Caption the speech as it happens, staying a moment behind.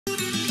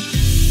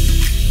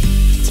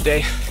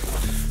Today,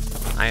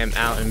 I am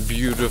out in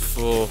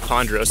beautiful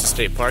Ponderosa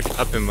State Park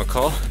up in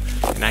McCall,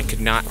 and I could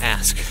not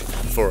ask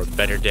for a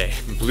better day.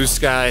 Blue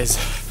skies,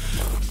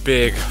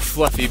 big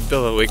fluffy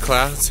billowy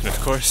clouds, and of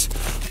course,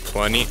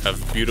 plenty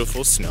of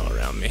beautiful snow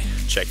around me.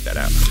 Check that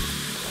out.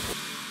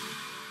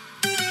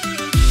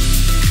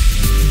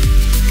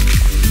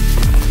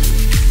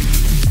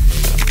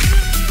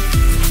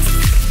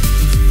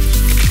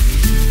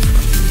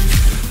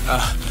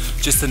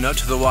 Just a note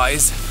to the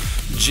wise,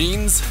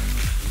 jeans,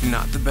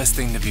 not the best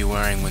thing to be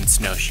wearing when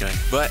snowshoeing,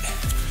 but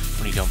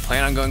when you don't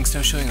plan on going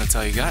snowshoeing, that's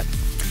all you got,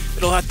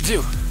 it'll have to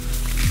do.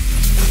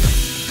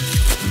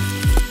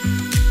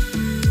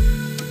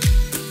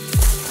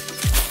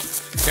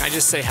 Can I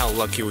just say how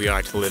lucky we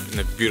are to live in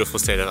the beautiful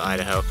state of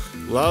Idaho?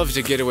 Love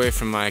to get away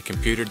from my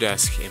computer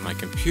desk and my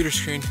computer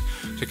screen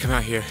to come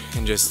out here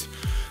and just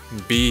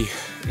be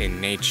in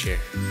nature.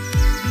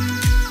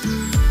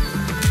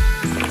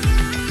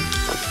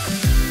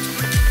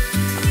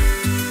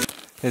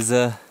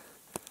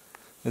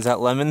 Is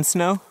that lemon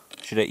snow?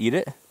 Should I eat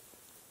it?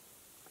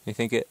 You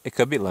think it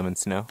could be lemon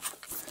snow?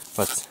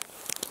 Let's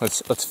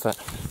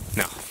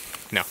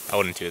no, I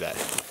wouldn't do that.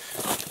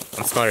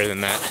 I'm smarter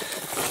than that.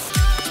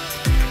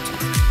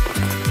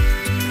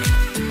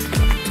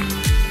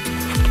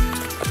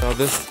 All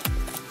this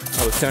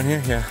down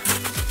here, yeah.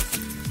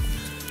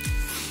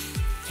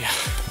 Yeah,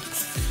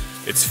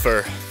 it's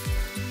fur.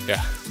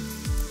 Yeah,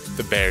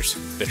 the bears,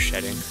 they're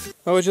shedding.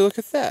 Oh, would you look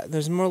at that?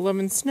 There's more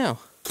lemon snow.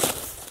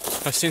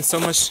 I've seen so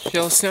much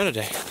yellow snow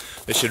today.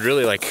 They should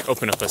really like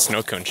open up a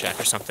snow cone shack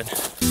or something.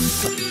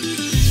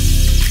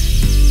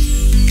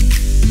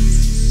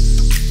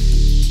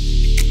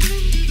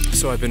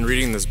 So I've been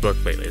reading this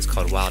book lately. It's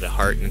called Wild at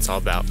Heart, and it's all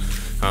about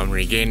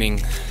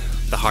regaining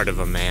the heart of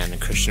a man, a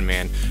Christian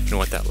man, and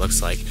what that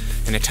looks like.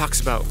 And it talks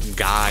about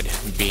God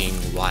being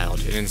wild,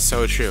 and it's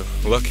so true.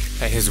 Look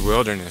at his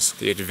wilderness,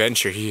 the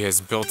adventure he has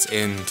built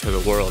into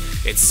the world.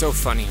 It's so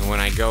funny when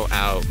I go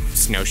out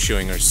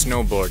snowshoeing or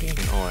snowboarding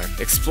or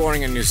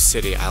exploring a new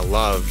city. I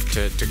love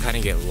to kind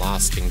of get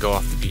lost and go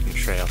off the beaten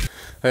trail.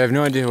 I have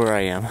no idea where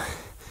I am,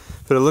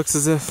 but it looks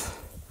as if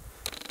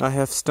I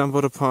have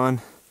stumbled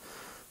upon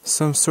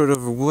some sort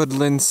of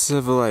woodland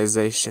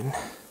civilization.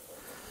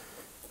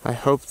 I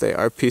hope they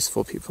are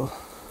peaceful people.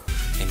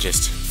 And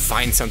just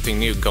find something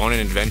new, go on an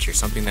adventure,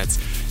 something that's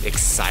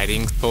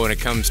exciting. But when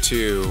it comes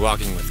to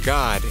walking with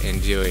God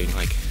and doing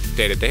like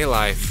day-to-day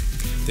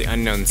life, the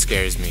unknown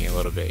scares me a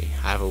little bit.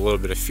 I have a little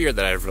bit of fear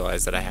that I've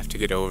realized that I have to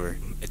get over.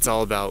 It's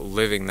all about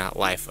living that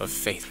life of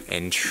faith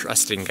and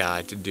trusting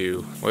God to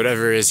do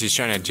whatever it is he's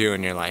trying to do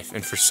in your life.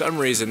 And for some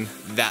reason,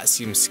 that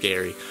seems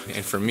scary.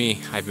 And for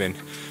me, I've been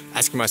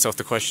asking myself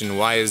the question,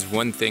 why is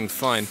one thing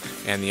fun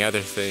and the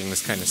other thing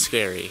is kind of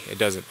scary? It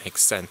doesn't make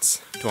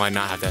sense. Do I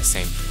not have that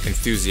same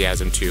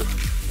enthusiasm to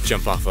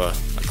jump off a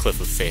cliff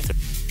of faith?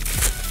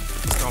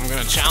 So I'm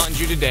gonna challenge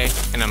you today,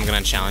 and I'm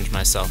gonna challenge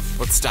myself.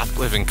 Let's stop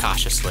living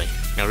cautiously.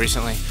 You know,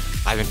 recently,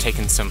 I've been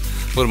taking a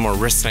little more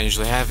risks than I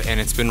usually have, and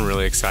it's been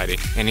really exciting.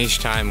 And each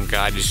time,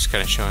 God is just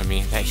kind of showing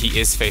me that he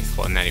is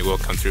faithful and that he will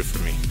come through for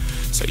me.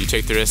 So you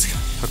take the risk,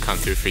 he'll come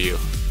through for you.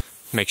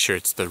 Make sure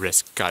it's the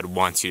risk God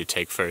wants you to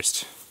take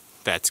first.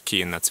 That's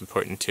key and that's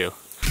important too.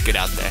 Get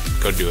out there,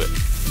 go do it.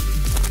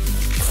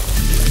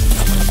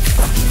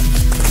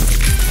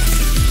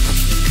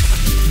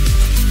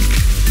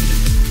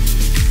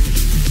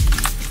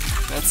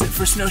 That's it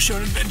for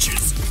Snowshoeing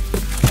Adventures.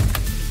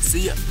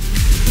 See ya.